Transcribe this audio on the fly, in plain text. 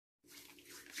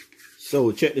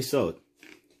So check this out.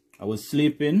 I was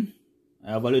sleeping.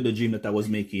 I have a little dream that I was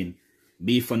making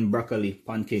beef and broccoli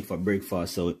pancake for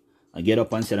breakfast. So I get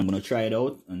up and said I'm gonna try it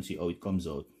out and see how it comes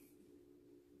out.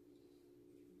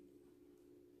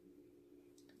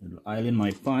 Little oil in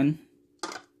my pan.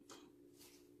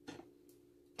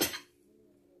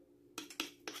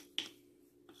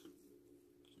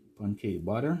 Pancake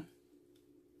butter.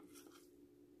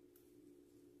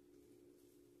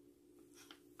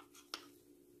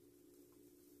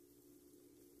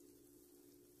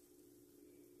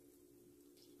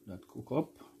 That cook up.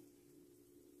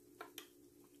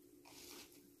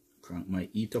 Crank my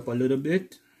heat up a little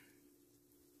bit.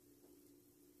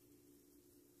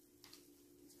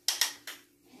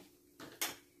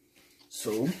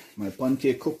 So my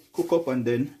pancake cook up, and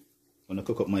then I'm gonna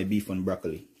cook up my beef and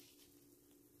broccoli.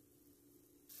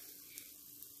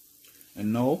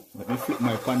 And now let me flip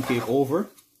my pancake over.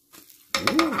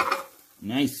 Ooh,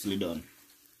 nicely done.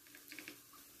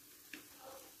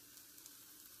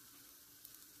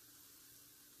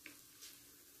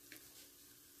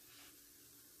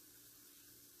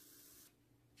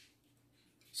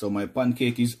 So my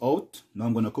pancake is out. Now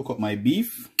I'm gonna cook up my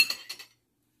beef.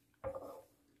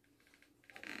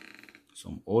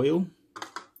 Some oil.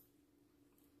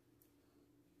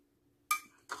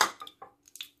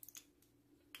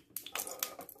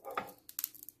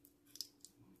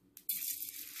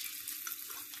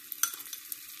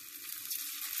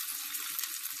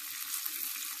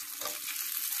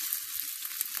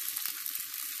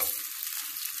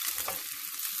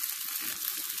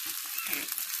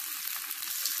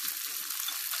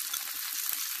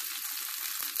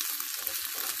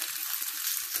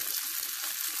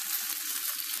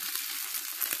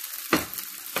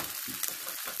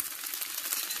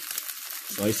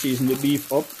 So I season the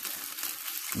beef up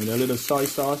with a little soy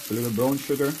sauce, a little brown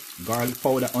sugar, garlic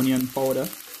powder, onion powder,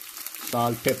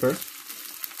 salt, pepper.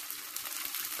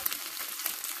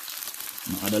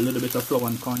 And add a little bit of flour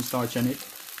and cornstarch in it.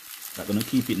 That's gonna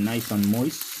keep it nice and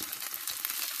moist.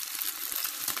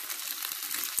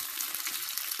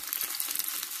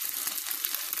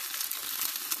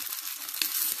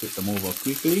 Flip them over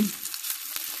quickly.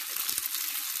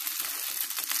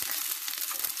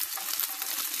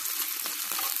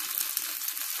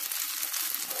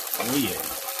 Oh yeah,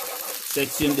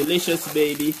 sexy and delicious,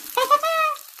 baby.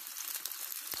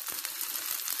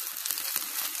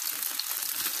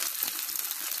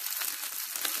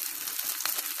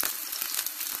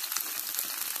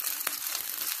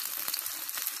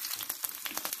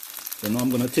 So now I'm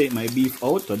gonna take my beef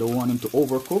out. I don't want him to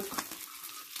overcook.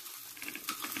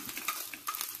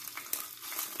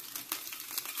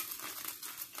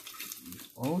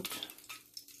 Out.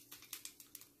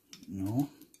 No.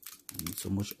 Need so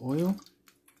much oil.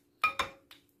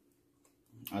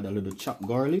 Add a little chopped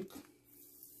garlic.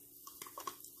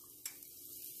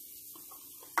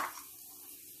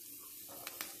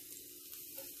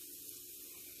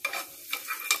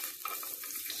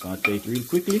 Saute it real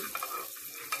quickly.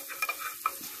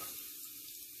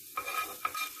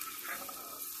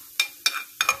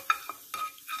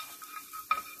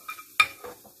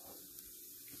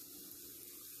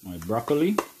 My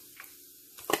broccoli.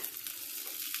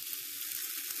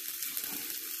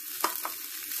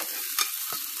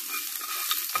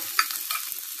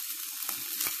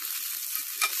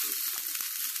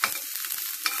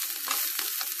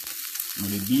 Now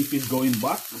the beef is going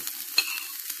back.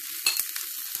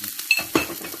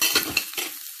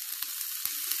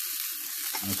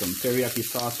 And some teriyaki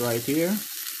sauce right here.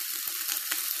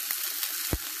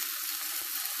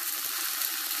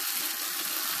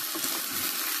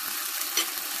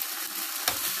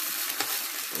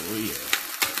 Oh yeah.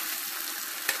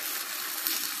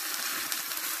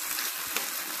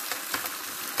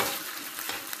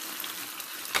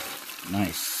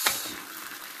 Nice.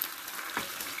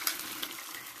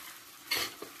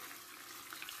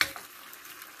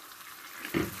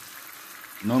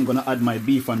 Now I'm gonna add my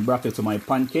beef and broccoli to my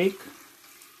pancake.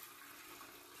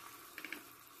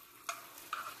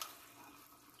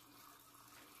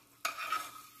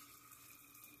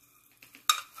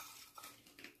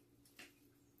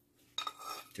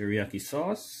 Teriyaki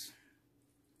sauce.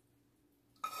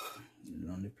 Put it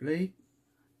on the plate.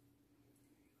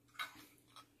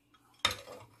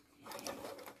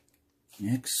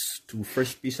 Next, 2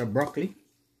 fresh pieces of broccoli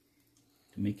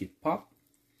to make it pop.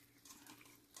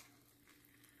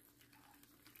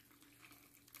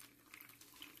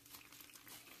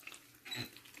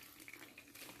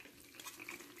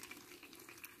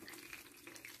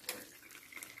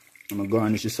 I'm gonna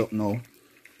garnish this up now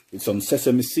with some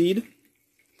sesame seed.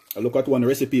 I looked at one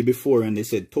recipe before and they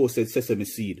said toasted sesame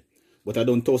seed. but I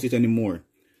don't toast it anymore.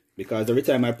 Because every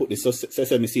time I put the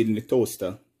sesame seed in the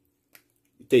toaster,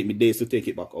 it takes me days to take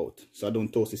it back out. So I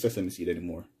don't toast the sesame seed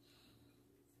anymore.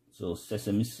 So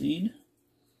sesame seed.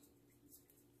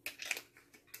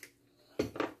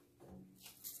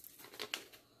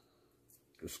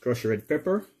 Just crush red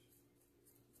pepper.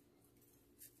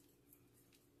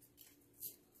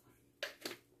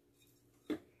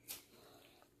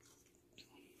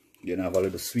 Then I have a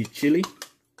little sweet chili.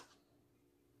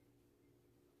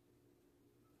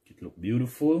 It look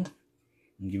beautiful.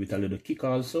 And give it a little kick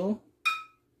also.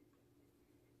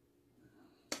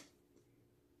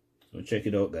 So check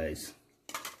it out, guys.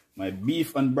 My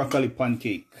beef and broccoli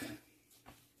pancake.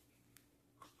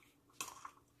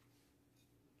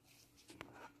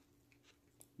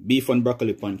 Beef and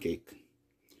broccoli pancake.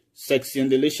 Sexy and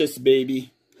delicious,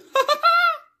 baby.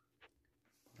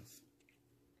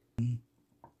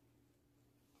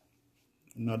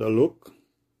 Another look.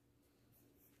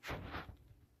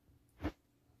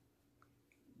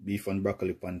 Beef and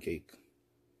broccoli pancake.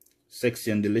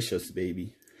 Sexy and delicious,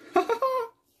 baby. Let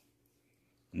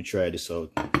me try this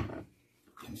out.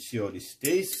 Let's see how this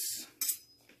tastes.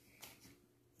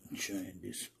 Try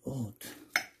this out.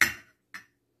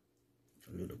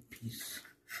 A little piece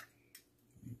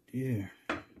right there.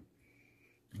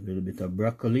 A little bit of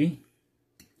broccoli.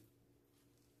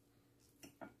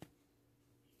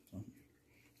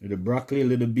 A little broccoli, a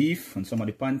little beef, and some of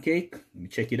the pancake. Let me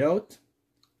check it out.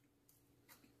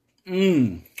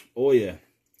 Oh yeah.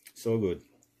 So good.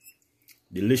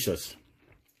 Delicious.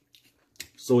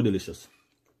 So delicious.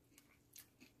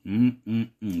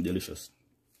 Delicious.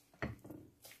 I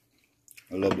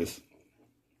love this.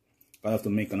 I have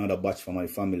to make another batch for my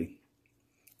family.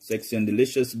 Sexy and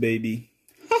delicious, baby.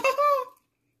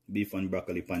 Beef and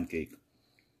broccoli pancake.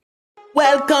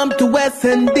 Welcome to West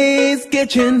Indies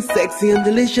Kitchen. Sexy and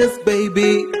delicious,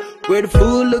 baby. Where the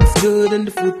food looks good and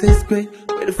the food tastes great.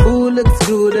 Where the food looks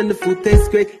good and the food tastes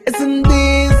great. It's in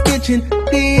this kitchen,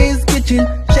 this kitchen.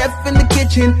 Chef in the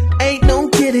kitchen, ain't no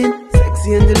kidding.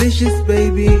 Sexy and delicious,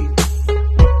 baby.